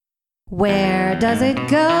Where does it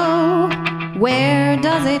go? Where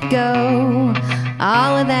does it go?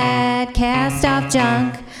 All of that cast off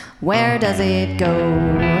junk, where does it go?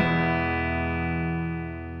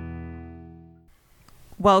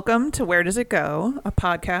 Welcome to Where Does It Go, a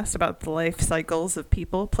podcast about the life cycles of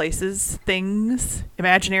people, places, things,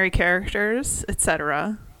 imaginary characters,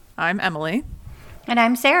 etc. I'm Emily. And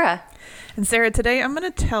I'm Sarah. And Sarah, today I'm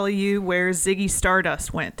going to tell you where Ziggy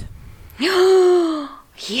Stardust went.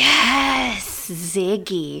 Yes,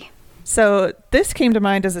 Ziggy. So this came to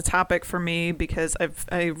mind as a topic for me because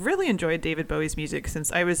I really enjoyed David Bowie's music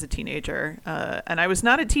since I was a teenager. And I was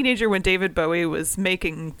not a teenager when David Bowie was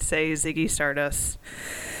making, say, Ziggy Stardust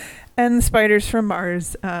and the Spiders from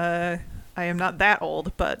Mars. I am not that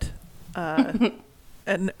old, but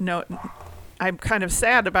and no, I'm kind of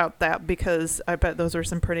sad about that because I bet those were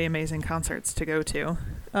some pretty amazing concerts to go to.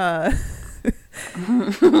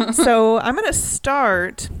 So I'm going to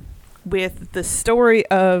start with the story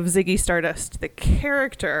of Ziggy Stardust, the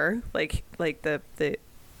character, like the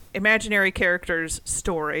imaginary character's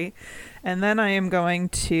story. And then I am going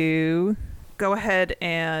to go ahead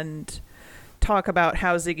and talk about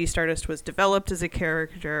how Ziggy Stardust was developed as a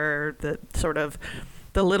character, the sort of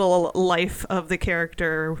the little life of the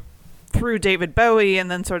character through David Bowie, and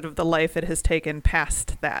then sort of the life it has taken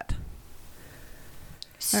past that.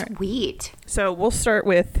 Sweet. Right. So we'll start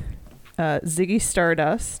with Ziggy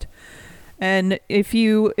Stardust. And if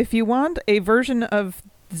you want a version of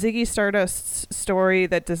Ziggy Stardust's story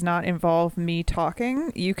that does not involve me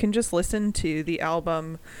talking, you can just listen to the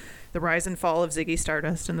album The Rise and Fall of Ziggy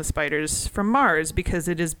Stardust and the Spiders from Mars, because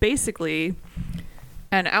it is basically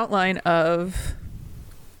an outline of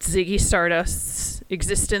Ziggy Stardust's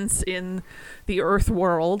existence in the Earth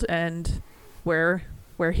world and where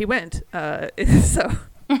he went.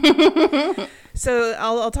 So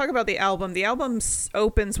I'll talk about the album. The album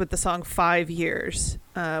opens with the song 5 Years,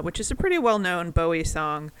 which is a pretty well-known Bowie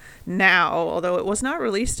song now, although it was not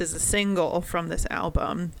released as a single from this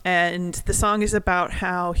album. And the song is about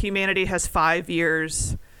how humanity has 5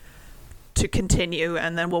 years to continue,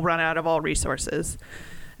 and then we'll run out of all resources.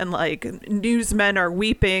 And like newsmen are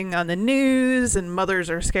weeping on the news, and mothers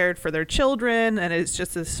are scared for their children, and it's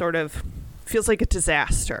just this sort of feels like a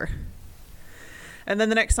disaster. And then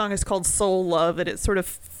the next song is called Soul Love, and it's sort of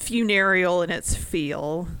funereal in its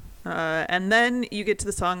feel. And then you get to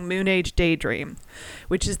the song Moon Age Daydream,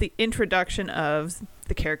 which is the introduction of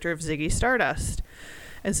the character of Ziggy Stardust.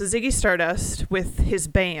 And so Ziggy Stardust, with his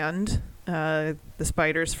band, the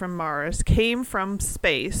Spiders from Mars, came from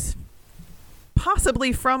space,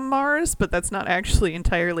 possibly from Mars, but that's not actually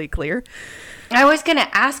entirely clear. I was going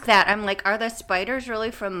to ask that. I'm like, are the spiders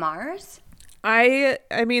really from Mars? I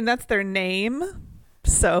mean, that's their name.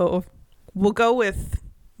 So we'll go with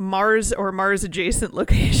Mars or Mars adjacent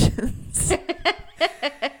locations.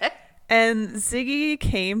 And Ziggy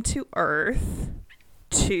came to Earth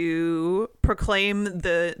to proclaim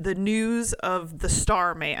the news of the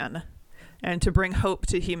Starman and to bring hope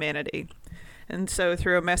to humanity. And so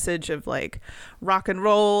through a message of like rock and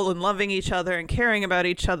roll and loving each other and caring about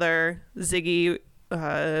each other, Ziggy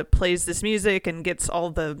plays this music and gets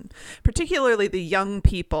particularly the young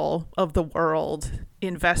people of the world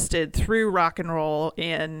invested through rock and roll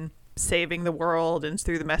in saving the world and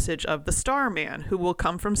through the message of the Starman, who will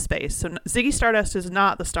come from space. So Ziggy Stardust is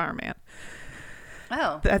not the Starman.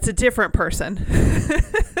 Oh. That's a different person.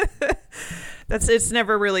 It's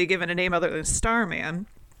never really given a name other than Starman.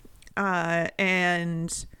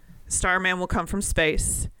 And Starman will come from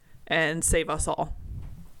space and save us all.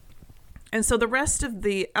 And so the rest of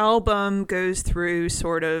the album goes through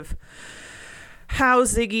sort of how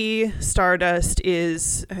Ziggy Stardust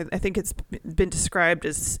is, I think it's been described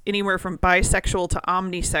as anywhere from bisexual to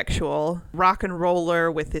omnisexual, rock and roller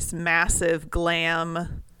with this massive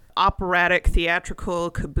glam, operatic, theatrical,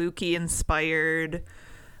 kabuki-inspired,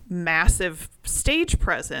 massive stage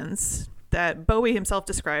presence that Bowie himself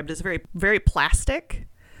described as very, very plastic.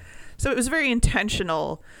 So it was very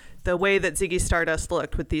intentional, the way that Ziggy Stardust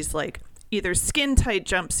looked with these like either skin-tight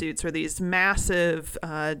jumpsuits or these massive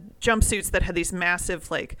jumpsuits that had these massive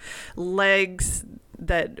like legs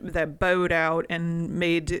that bowed out and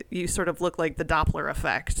made you sort of look like the Doppler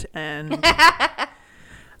effect, and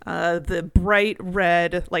the bright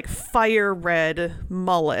red, like fire red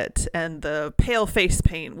mullet, and the pale face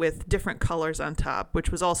paint with different colors on top, which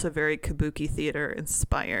was also very kabuki theater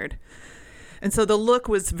inspired. And so the look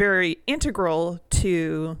was very integral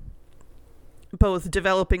to both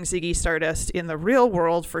developing Ziggy Stardust in the real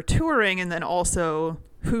world for touring, and then also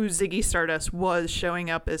who Ziggy Stardust was, showing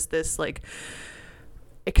up as this like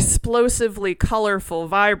explosively colorful,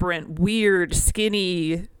 vibrant, weird,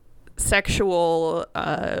 skinny sexual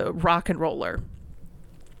rock and roller,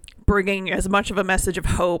 bringing as much of a message of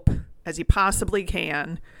hope as he possibly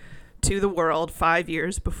can to the world 5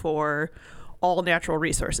 years before all natural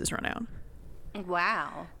resources run out.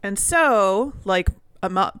 Wow. And so, like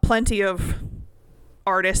plenty of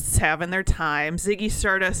artists have in their time, Ziggy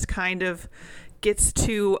Stardust kind of gets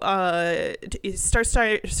to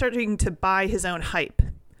starting to buy his own hype.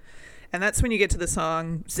 And that's when you get to the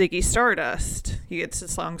song Ziggy Stardust. You get to the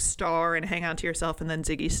song Star and Hang On To Yourself, and then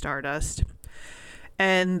Ziggy Stardust.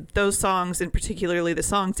 And those songs, and particularly the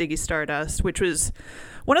song Ziggy Stardust, which was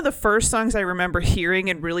one of the first songs I remember hearing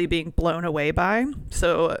and really being blown away by.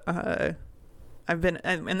 So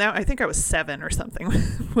and now I think I was 7 or something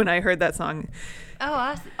when I heard that song.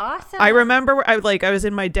 Oh, awesome. I remember I was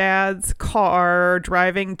in my dad's car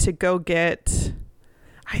driving to go get,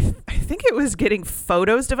 I think it was getting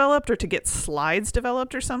photos developed or to get slides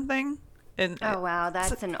developed or something. And oh wow,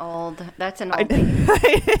 that's an old thing.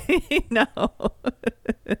 I know.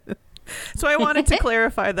 So I wanted to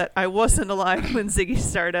clarify that I wasn't alive when Ziggy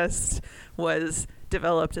Stardust was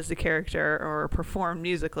developed as a character or performed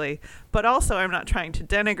musically, but also I'm not trying to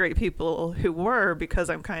denigrate people who were, because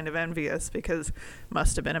I'm kind of envious, because it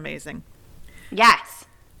must have been amazing. Yes.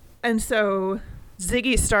 And so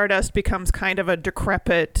Ziggy Stardust becomes kind of a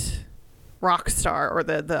decrepit rock star, or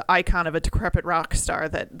the icon of a decrepit rock star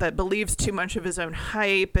that believes too much of his own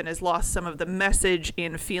hype and has lost some of the message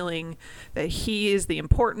in feeling that he is the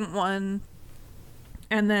important one.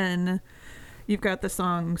 And then you've got the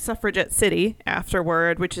song Suffragette City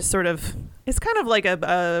afterward, which is sort of, it's kind of like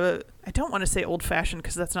a I don't want to say old fashioned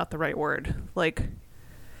because that's not the right word. Like,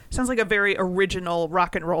 sounds like a very original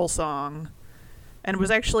rock and roll song, and was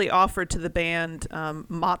actually offered to the band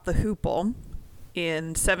Mott the Hoople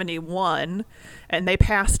in 1971, and they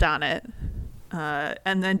passed on it.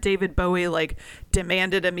 And then David Bowie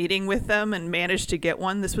demanded a meeting with them and managed to get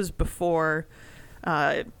one. This was before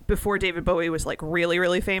David Bowie was really,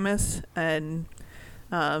 really famous. And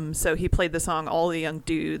so he played the song All the Young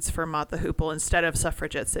Dudes for Mott the Hoople instead of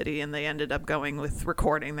Suffragette City, and they ended up going with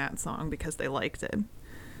recording that song because they liked it.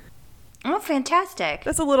 Oh, fantastic.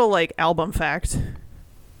 That's a little album fact.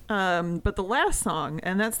 But the last song,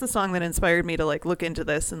 and that's the song that inspired me to look into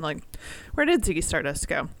this and where did Ziggy Stardust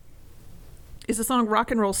go, is the song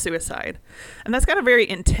Rock and Roll Suicide. And that's got a very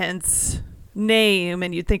intense name,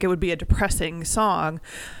 and you'd think it would be a depressing song.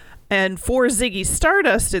 And for Ziggy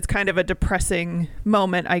Stardust, it's kind of a depressing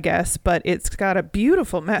moment, I guess, but it's got a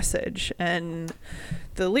beautiful message, and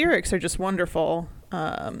the lyrics are just wonderful.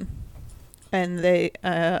 And they,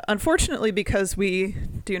 unfortunately, because we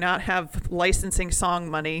do not have licensing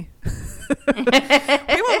song money,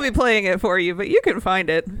 we won't be playing it for you, but you can find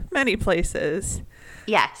it many places.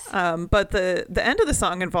 Yes. But the end of the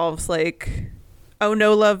song involves oh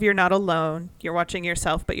no, love, you're not alone. You're watching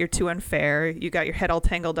yourself, but you're too unfair. You got your head all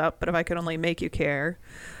tangled up, but if I could only make you care.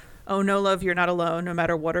 Oh no, love, you're not alone, no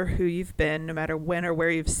matter what or who you've been, no matter when or where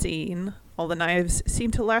you've seen. All the knives seem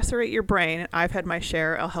to lacerate your brain. I've had my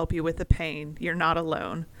share. I'll help you with the pain. You're not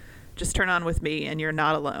alone. Just turn on with me and you're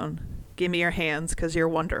not alone. Give me your hands because you're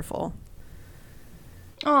wonderful.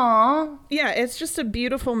 Aww. Yeah, it's just a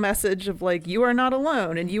beautiful message of you are not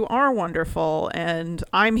alone and you are wonderful and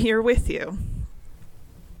I'm here with you.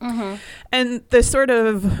 Mm-hmm. And the sort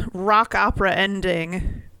of rock opera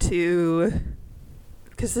ending to,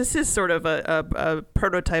 because this is sort of a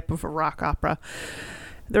prototype of a rock opera.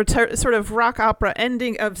 The sort of rock opera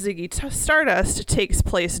ending of Ziggy Stardust takes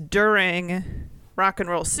place during Rock and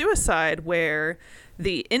Roll Suicide, where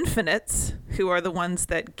the Infinites, who are the ones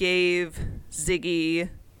that gave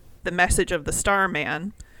Ziggy the message of the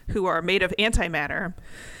Starman, who are made of antimatter,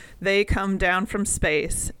 they come down from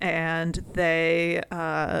space and they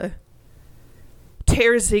tear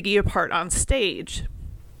Ziggy apart on stage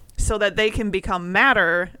so that they can become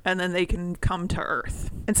matter and then they can come to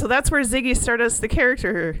Earth. And so that's where Ziggy Stardust, the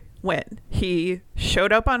character, went. He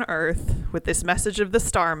showed up on Earth with this message of the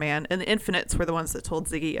Starman, and the Infinites were the ones that told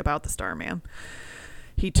Ziggy about the Starman.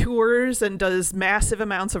 He tours and does massive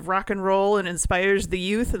amounts of rock and roll and inspires the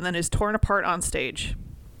youth, and then is torn apart on stage.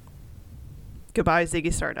 Goodbye,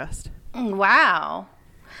 Ziggy Stardust. Wow.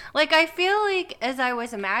 I feel as I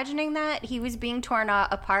was imagining that, he was being torn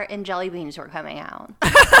apart and jelly beans were coming out.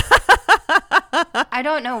 I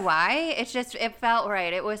don't know why. It felt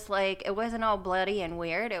right. It was it wasn't all bloody and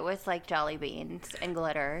weird. It was jelly beans and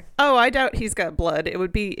glitter. Oh, I doubt he's got blood. It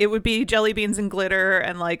would be jelly beans and glitter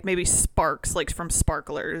and maybe sparks from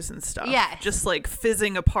sparklers and stuff. Yeah. Just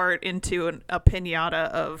fizzing apart into a piñata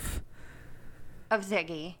of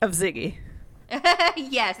Ziggy. Of Ziggy.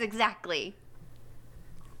 Yes, exactly.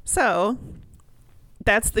 So,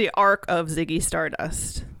 that's the arc of Ziggy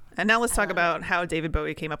Stardust. And now let's talk about how David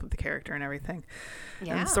Bowie came up with the character and everything.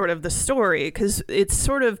 Yeah. And sort of the story, because it's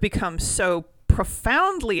sort of become so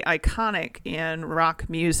profoundly iconic in rock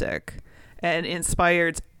music and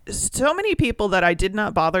inspired so many people that I did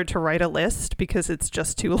not bother to write a list because it's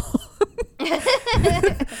just too long.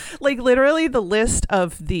 Like literally the list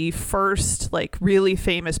of the first like really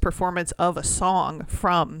famous performance of a song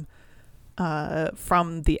from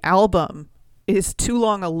the album is too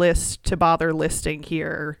long a list to bother listing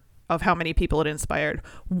here of how many people it inspired.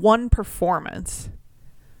 One performance.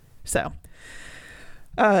 So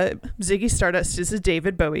Ziggy Stardust is a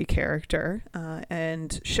David Bowie character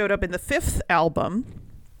and showed up in the 5th album,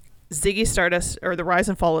 Ziggy Stardust, or The Rise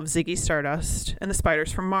and Fall of Ziggy Stardust and the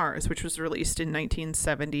Spiders from Mars, which was released in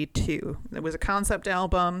 1972. It was a concept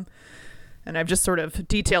album, and I've just sort of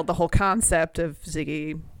detailed the whole concept of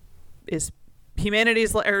Ziggy is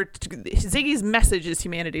humanity's, or Ziggy's message is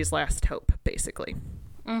humanity's last hope, basically.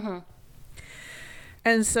 Mm-hmm.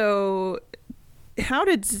 And so how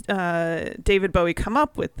did David Bowie come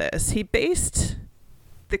up with this? He based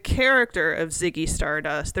the character of Ziggy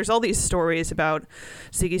Stardust. There's all these stories about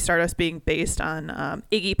Ziggy Stardust being based on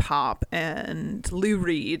Iggy Pop and Lou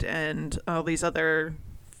Reed and all these other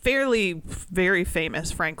very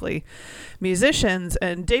famous, frankly, musicians.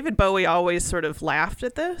 And David Bowie always sort of laughed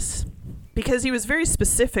at this because he was very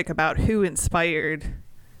specific about who inspired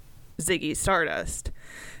Ziggy Stardust.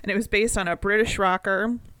 And it was based on a British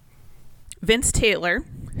rocker, Vince Taylor,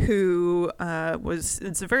 who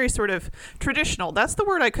it's a very sort of traditional, that's the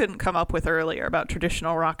word I couldn't come up with earlier about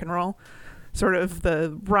traditional rock and roll, sort of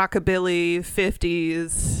the rockabilly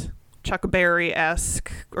 50s, Chuck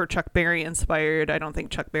Berry-esque or Chuck Berry inspired. I don't think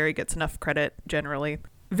Chuck Berry gets enough credit generally.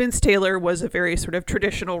 Vince Taylor was a very sort of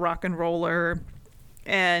traditional rock and roller,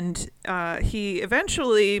 and he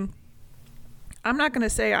eventually, I'm not going to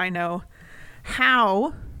say I know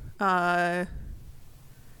how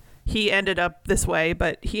he ended up this way,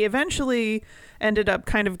 but he eventually ended up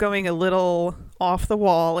kind of going a little off the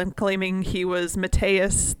wall and claiming he was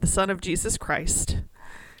Matthias, the son of Jesus Christ.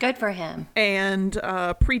 Good for him. And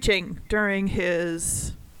preaching during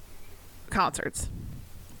his concerts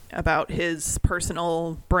about his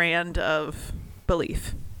personal brand of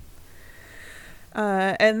belief.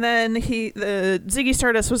 And then the Ziggy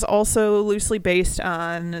Stardust was also loosely based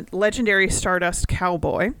on legendary Stardust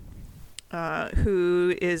Cowboy,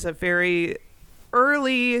 who is a very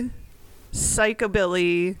early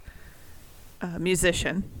psychobilly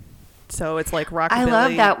musician. So it's like rockabilly. I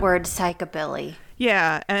love that word, psychobilly.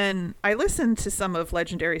 Yeah, and I listened to some of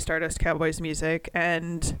legendary Stardust Cowboy's music,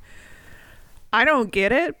 and I don't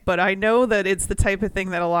get it, but I know that it's the type of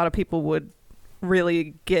thing that a lot of people would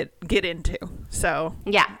really get into. So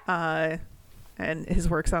yeah, and his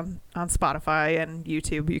work's on Spotify and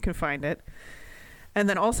YouTube. You can find it. And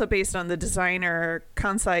then also based on the designer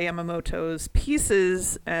Kansai Yamamoto's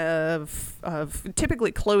pieces of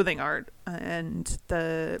typically clothing art, and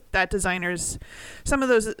that designer's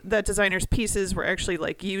pieces were actually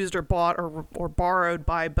like used or bought or borrowed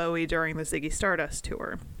by Bowie during the Ziggy Stardust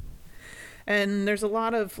tour. And there's a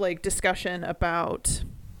lot of like discussion about,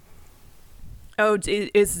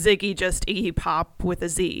 is Ziggy just Iggy Pop with a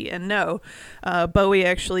Z? And no, Bowie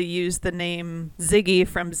actually used the name Ziggy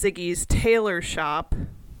from Ziggy's tailor shop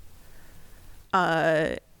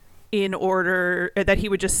in order that he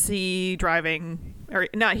would just see driving, or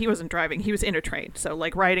not, he wasn't driving, he was in a train. So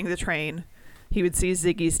like riding the train, he would see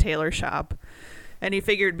Ziggy's tailor shop. And he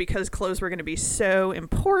figured because clothes were going to be so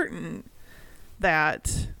important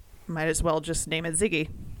that might as well just name it Ziggy.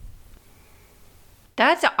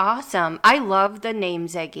 That's awesome. I love the name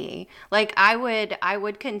Ziggy. Like I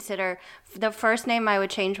would consider the first name I would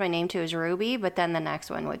change my name to is Ruby, but then the next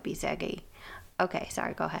one would be Ziggy. Okay,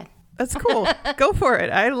 sorry, go ahead. That's cool. Go for it.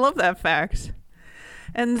 I love that fact.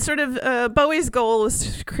 And sort of Bowie's goal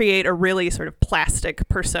was to create a really sort of plastic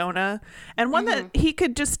persona, and one that he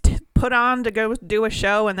could just put on to go do a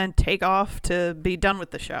show and then take off to be done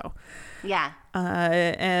with the show. Yeah.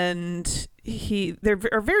 And there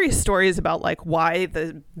are various stories about like why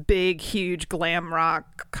the big, huge glam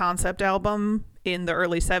rock concept album in the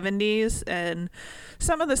early 70s. And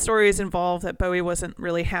some of the stories involve that Bowie wasn't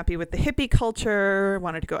really happy with the hippie culture,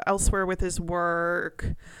 wanted to go elsewhere with his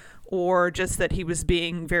work, or just that he was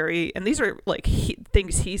being very, and these are like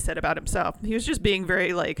things he said about himself. He was just being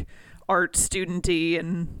very like art studenty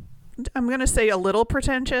and I'm going to say a little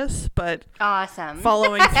pretentious, but awesome.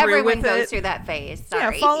 Following through Everyone with goes it. through that phase.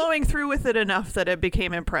 Sorry. Yeah, following through with it enough that it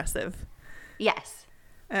became impressive. Yes.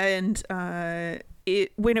 And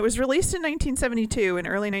when it was released in 1972, in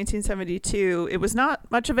early 1972, it was not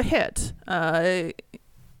much of a hit.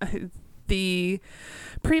 the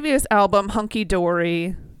previous album, Hunky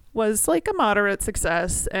Dory, was like a moderate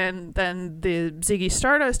success, and then the Ziggy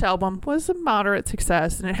Stardust album was a moderate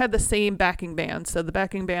success, and it had the same backing band. So the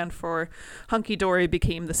backing band for Hunky Dory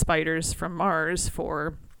became the Spiders from Mars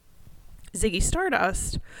for Ziggy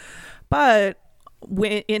Stardust. But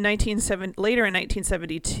later in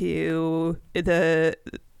 1972,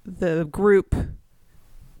 the group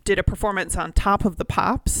did a performance on Top of the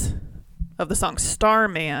Pops of the song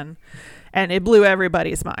Starman, and it blew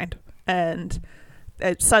everybody's mind, and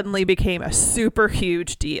it suddenly became a super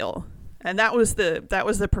huge deal. And that was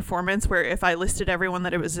the performance where if I listed everyone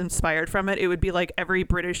that it was inspired from, it would be like every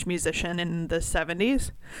British musician in the 70s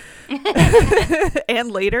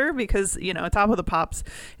and later, because, you know, Top of the Pops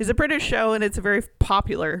is a British show, and it's a very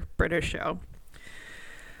popular British show.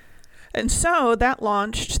 And so that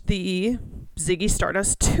launched the Ziggy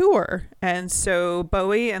Stardust tour. And so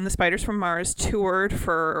Bowie and the Spiders from Mars toured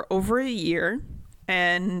for over a year.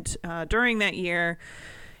 And during that year,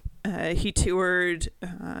 he toured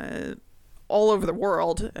all over the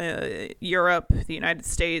world, Europe, the United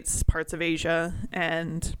States, parts of Asia.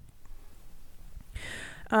 And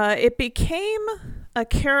it became a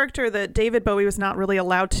character that David Bowie was not really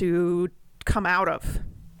allowed to come out of.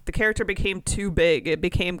 The character became too big. It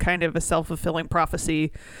became kind of a self-fulfilling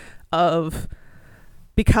prophecy of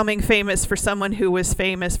becoming famous for someone who was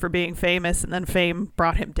famous for being famous, and then fame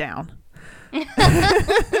brought him down.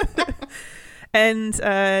 And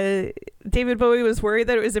David Bowie was worried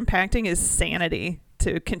that it was impacting his sanity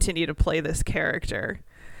to continue to play this character.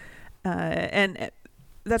 And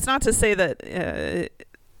that's not to say that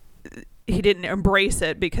he didn't embrace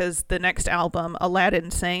it, because the next album,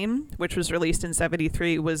 Aladdin Sane, which was released in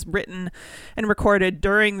 73, was written and recorded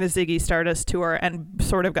during the Ziggy Stardust tour and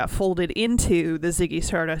sort of got folded into the Ziggy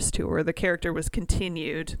Stardust tour. The character was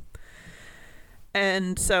continued.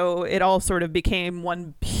 And so it all sort of became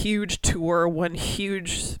one huge tour, one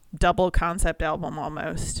huge double concept album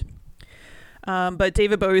almost. But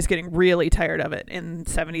David Bowie was getting really tired of it in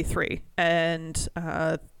 73. And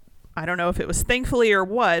I don't know if it was thankfully or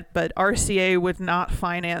what, but RCA would not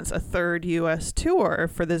finance a third U.S. tour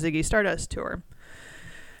for the Ziggy Stardust tour.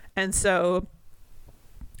 And so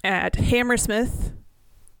at Hammersmith,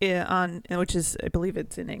 which is, I believe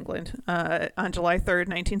it's in England, on July 3rd,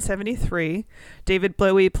 1973, David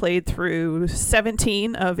Bowie played through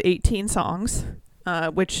 17 of 18 songs,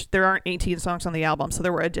 which there aren't 18 songs on the album, so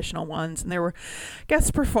there were additional ones, and there were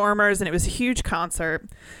guest performers, and it was a huge concert.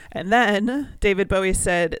 And then David Bowie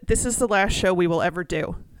said, "This is the last show we will ever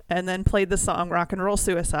do," and then played the song Rock and Roll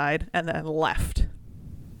Suicide, and then left.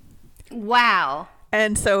 Wow.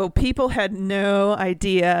 And so people had no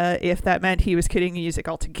idea if that meant he was quitting music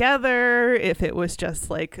altogether, if it was just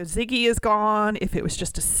like Ziggy is gone, if it was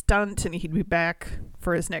just a stunt and he'd be back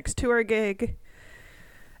for his next tour gig.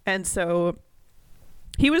 And so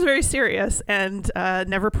he was very serious and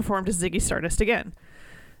never performed as Ziggy Stardust again.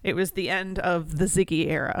 It was the end of the Ziggy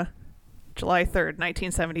era, July 3rd,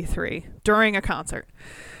 1973, during a concert.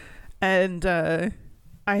 And I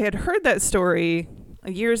had heard that story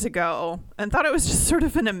years ago and thought it was just sort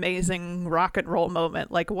of an amazing rock and roll moment.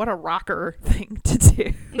 Like, what a rocker thing to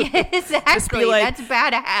do. Exactly. Like, that's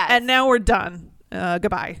badass. And now we're done.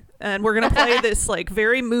 Goodbye. And we're going to play this like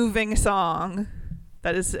very moving song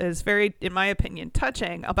that is very, in my opinion,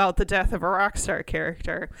 touching about the death of a rock star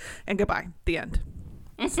character. And goodbye. The end.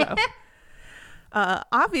 So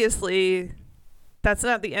obviously that's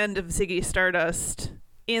not the end of Ziggy Stardust,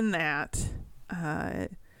 in that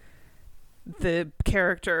the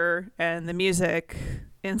character and the music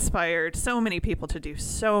inspired so many people to do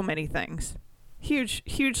so many things.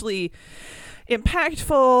 Hugely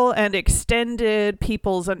impactful, and extended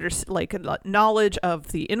people's knowledge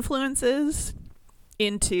of the influences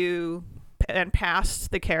into and past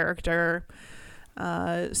the character.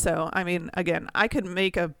 So, I mean, again, I could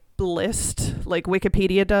make a list like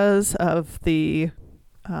Wikipedia does of the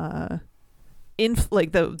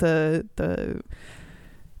the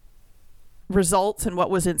results and what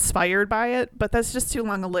was inspired by it, but that's just too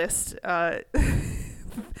long a list.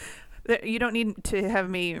 You don't need to have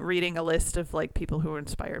me reading a list of like people who were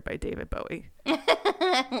inspired by David Bowie.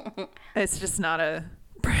 It's just not a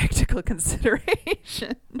practical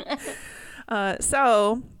consideration.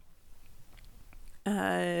 So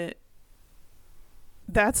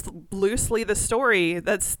that's loosely the story.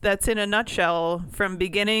 That's in a nutshell from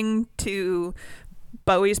beginning to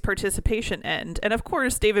Bowie's participation end. And of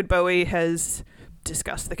course, David Bowie has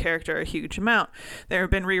discussed the character a huge amount. There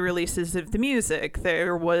have been re-releases of the music.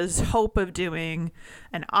 There was hope of doing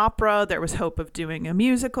an opera. There was hope of doing a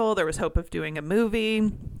musical. There was hope of doing a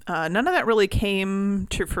movie. None of that really came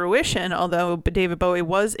to fruition, although David Bowie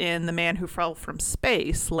was in The Man Who Fell from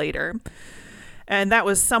Space later. And that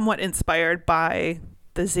was somewhat inspired by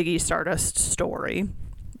the Ziggy Stardust story.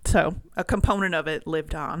 So a component of it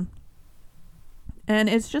lived on. And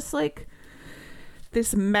it's just like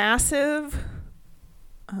this massive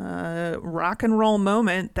rock and roll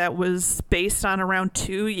moment that was based on around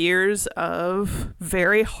 2 years of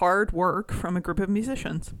very hard work from a group of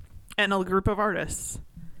musicians and a group of artists.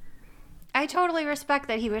 I totally respect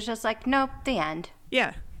that he was just like, nope, the end.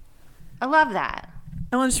 Yeah. I love that.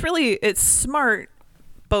 And it's smart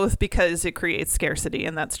both because it creates scarcity,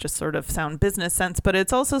 and that's just sort of sound business sense, but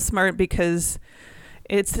it's also smart because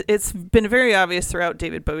it's been very obvious throughout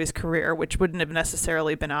David Bowie's career, which wouldn't have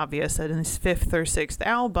necessarily been obvious in his 5th or 6th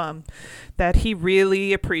album, that he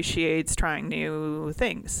really appreciates trying new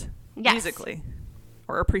things musically,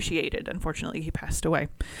 or appreciated. Unfortunately, he passed away.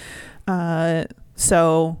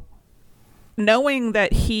 So knowing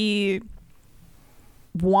that he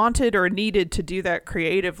wanted or needed to do that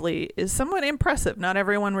creatively is somewhat impressive. Not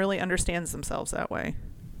everyone really understands themselves that way.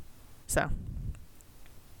 So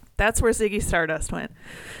that's where Ziggy Stardust went.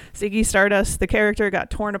 Ziggy Stardust, the character,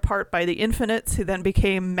 got torn apart by the Infinites, who then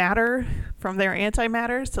became matter from their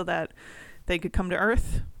antimatter so that they could come to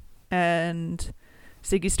Earth. And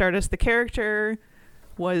Ziggy Stardust, the character,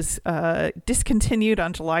 was discontinued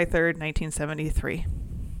on July 3rd, 1973.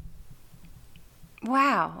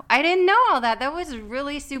 Wow. I didn't know all that. That was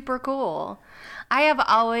really super cool. I have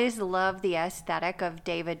always loved the aesthetic of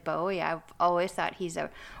David Bowie. I've always thought he's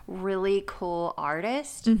a really cool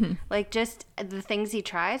artist. Mm-hmm. Like just the things he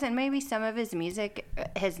tries, and maybe some of his music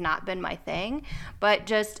has not been my thing, but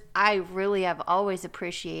just I really have always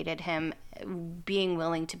appreciated him being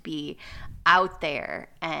willing to be out there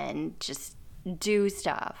and just do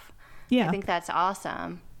stuff. Yeah. I think that's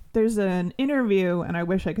awesome. There's an interview, and I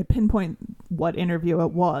wish I could pinpoint what interview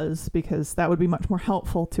it was, because that would be much more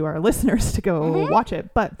helpful to our listeners to go watch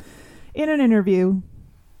it. But in an interview,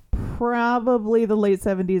 probably the late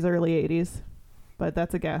 70s, early 80s, but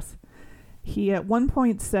that's a guess, he at one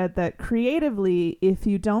point said that creatively, if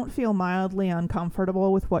you don't feel mildly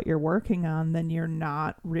uncomfortable with what you're working on, then you're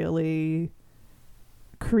not really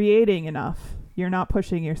creating enough. You're not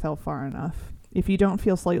pushing yourself far enough. If you don't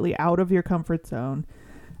feel slightly out of your comfort zone,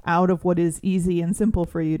 out of what is easy and simple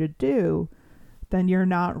for you to do, then you're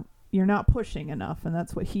not pushing enough. And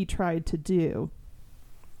that's what he tried to do.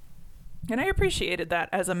 And I appreciated that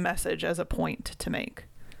as a message, as a point to make.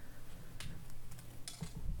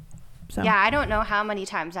 So. Yeah, I don't know how many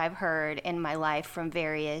times I've heard in my life from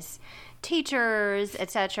various teachers,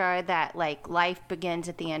 etc., that like life begins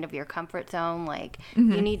at the end of your comfort zone. Like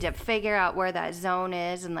you need to figure out where that zone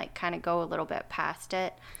is and like kind of go a little bit past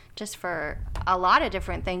it. Just for a lot of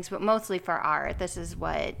different things, but mostly for art. This is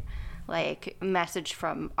what, like, message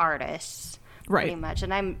from artists, right? Pretty much,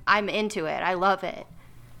 and I'm into it. I love it.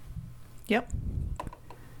 Yep.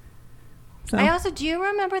 So. I also, do you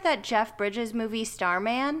remember that Jeff Bridges movie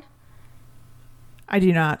Starman? I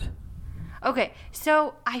do not. Okay,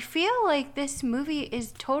 so I feel like this movie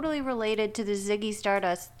is totally related to the Ziggy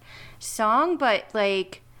Stardust song, but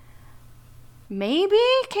like. Maybe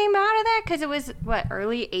came out of that because it was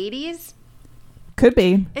early 80s. Could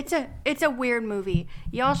be. It's a weird movie.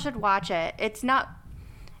 Y'all should watch it. It's not.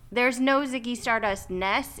 There's no Ziggy Stardust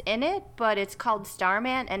Ness in it, but it's called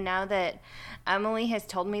Starman. And now that Emily has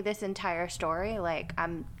told me this entire story, like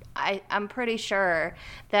I'm pretty sure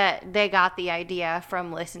that they got the idea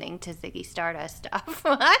from listening to Ziggy Stardust stuff.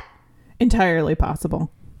 Entirely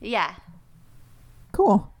possible. Yeah.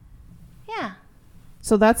 Cool. Yeah.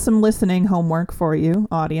 So that's some listening homework for you,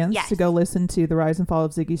 audience, yes. to go listen to The Rise and Fall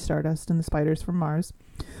of Ziggy Stardust and the Spiders from Mars.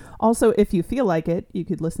 Also, if you feel like it, you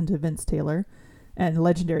could listen to Vince Taylor and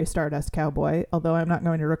Legendary Stardust Cowboy, although I'm not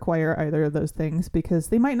going to require either of those things because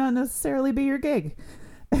they might not necessarily be your gig.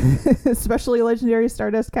 Especially Legendary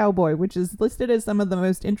Stardust Cowboy, which is listed as some of the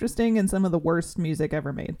most interesting and some of the worst music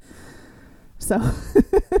ever made. So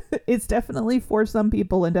it's definitely for some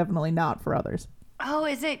people and definitely not for others. Oh,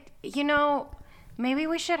 is it, maybe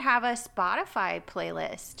we should have a Spotify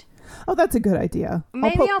playlist. Oh, that's a good idea.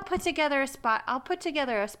 Maybe I'll put together a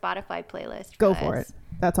Spotify playlist. Go for it.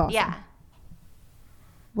 That's awesome. Yeah.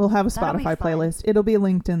 We'll have a Spotify playlist. It'll be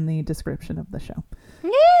linked in the description of the show.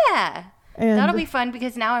 Yeah. And that'll be fun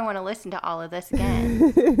because now I want to listen to all of this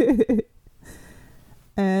again.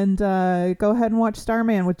 And go ahead and watch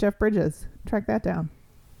Starman with Jeff Bridges. Track that down.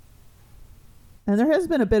 And there has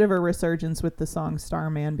been a bit of a resurgence with the song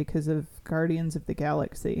Starman because of Guardians of the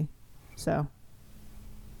Galaxy. So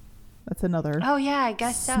that's another Oh yeah, I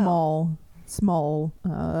guess small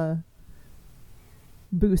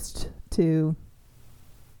boost to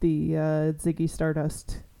the Ziggy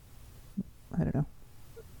Stardust. I don't know.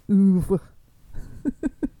 Oof.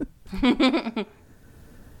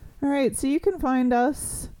 All right, so you can find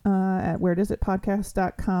us at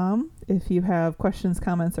wheredoesitpodcast.com. If you have questions,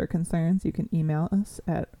 comments, or concerns, you can email us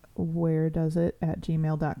at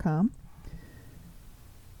wheredoesit@gmail.com.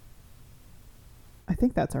 I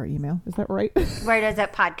think that's our email. Is that right? Where Does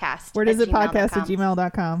It Podcast?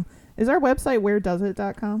 Wheredoesitpodcast@gmail.com. Is our website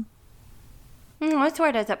wheredoesit.com? It's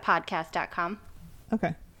wheredoesitpodcast.com.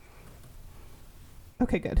 Okay.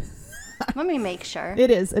 Okay, good. Let me make sure.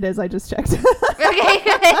 It is. I just checked. Okay,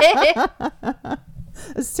 good.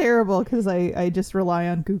 It's terrible because I just rely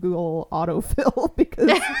on Google autofill because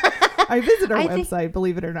I visit our website,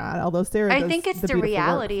 believe it or not. Although Sarah does I think it's the beautiful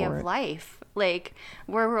reality work for of it. life. Like,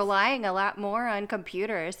 we're relying a lot more on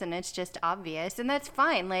computers, and it's just obvious, and that's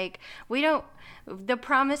fine. Like, the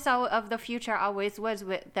promise of the future always was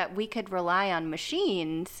that we could rely on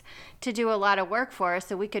machines to do a lot of work for us,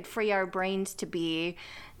 so we could free our brains to be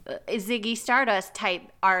Ziggy Stardust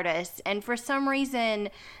type artists. And for some reason,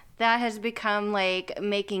 that has become like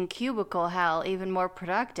making cubicle hell even more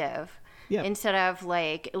productive. Yep. Instead of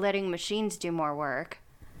like letting machines do more work.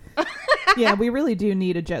 Yeah, we really do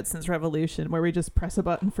need a Jetsons revolution where we just press a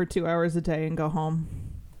button for 2 hours a day and go home.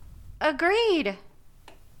 Agreed.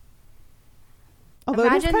 Although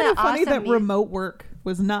it is Imagine kind of the funny that awesome remote work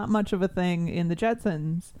was not much of a thing in the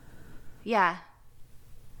Jetsons. Yeah.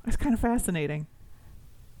 It's kind of fascinating.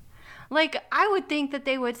 Like, I would think that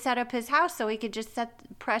they would set up his house so he could just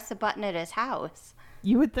press a button at his house.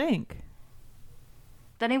 You would think.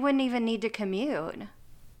 Then he wouldn't even need to commute.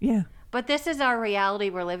 Yeah. But this is our reality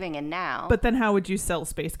we're living in now. But then how would you sell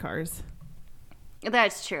space cars?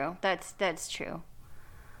 That's true. That's true.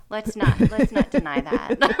 Let's not deny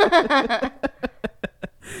that.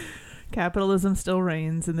 Capitalism still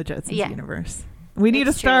reigns in the Jetsons universe. We need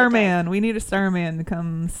a Starman. We need a Starman to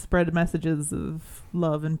come spread messages of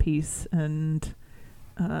love and peace and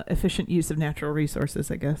efficient use of natural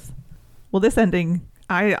resources, I guess. Well, this ending,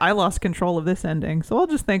 I lost control of this ending, so I'll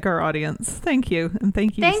just thank our audience. Thank you. And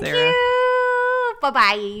thank you, Sarah. Thank you.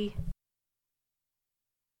 Bye-bye.